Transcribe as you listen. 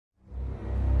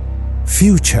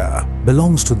Future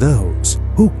belongs to those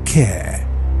who care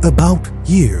about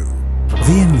you,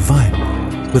 the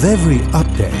environment. With every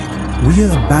update, we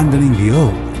are abandoning the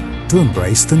old to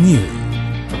embrace the new,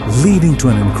 leading to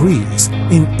an increase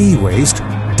in e-waste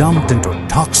dumped into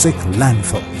toxic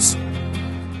landfills.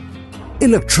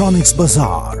 Electronics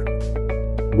Bazaar,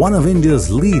 one of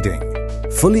India's leading,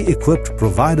 fully equipped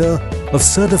provider of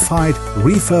certified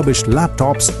refurbished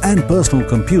laptops and personal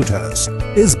computers,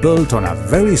 is built on a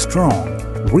very strong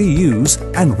reuse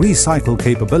and recycle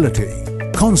capability,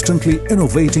 constantly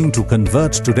innovating to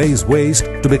convert today's waste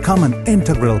to become an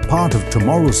integral part of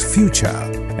tomorrow's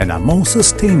future in a more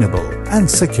sustainable and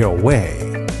secure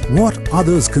way. What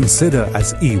others consider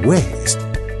as e-waste,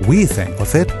 we think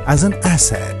of it as an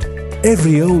asset.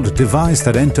 Every old device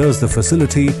that enters the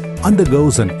facility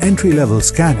undergoes an entry-level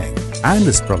scanning and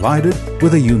is provided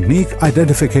with a unique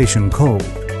identification code.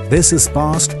 This is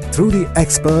passed through the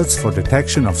experts for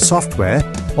detection of software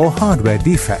or hardware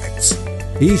defects.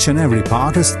 Each and every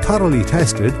part is thoroughly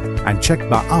tested and checked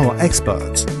by our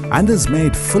experts and is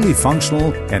made fully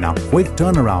functional in a quick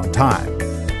turnaround time.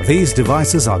 These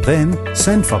devices are then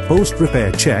sent for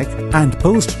post-repair check and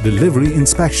post-delivery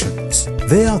inspections.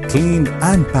 They are cleaned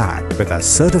and packed with a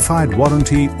certified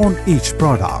warranty on each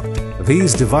product.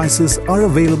 These devices are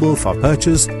available for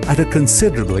purchase at a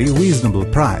considerably reasonable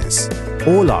price.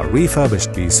 All our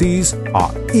refurbished PCs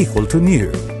are equal to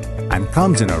new and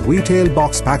comes in a retail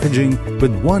box packaging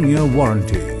with 1-year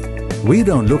warranty. We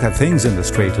don't look at things in the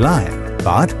straight line,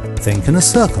 but think in a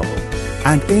circle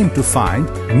and aim to find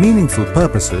meaningful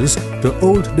purposes to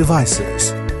old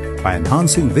devices by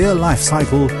enhancing their life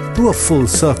cycle to a full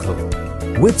circle.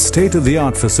 With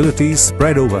state-of-the-art facilities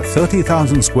spread over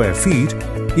 30,000 square feet,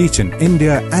 each in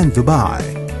India and Dubai,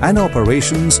 and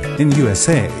operations in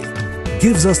USA,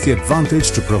 gives us the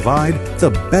advantage to provide the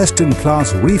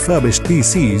best-in-class refurbished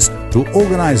PCs to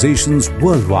organizations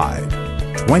worldwide.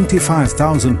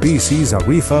 25,000 PCs are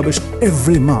refurbished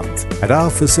every month at our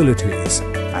facilities,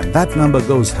 and that number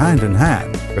goes hand in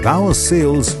hand with our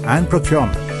sales and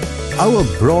procurement. Our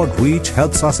broad reach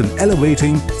helps us in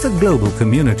elevating the global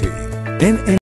community. In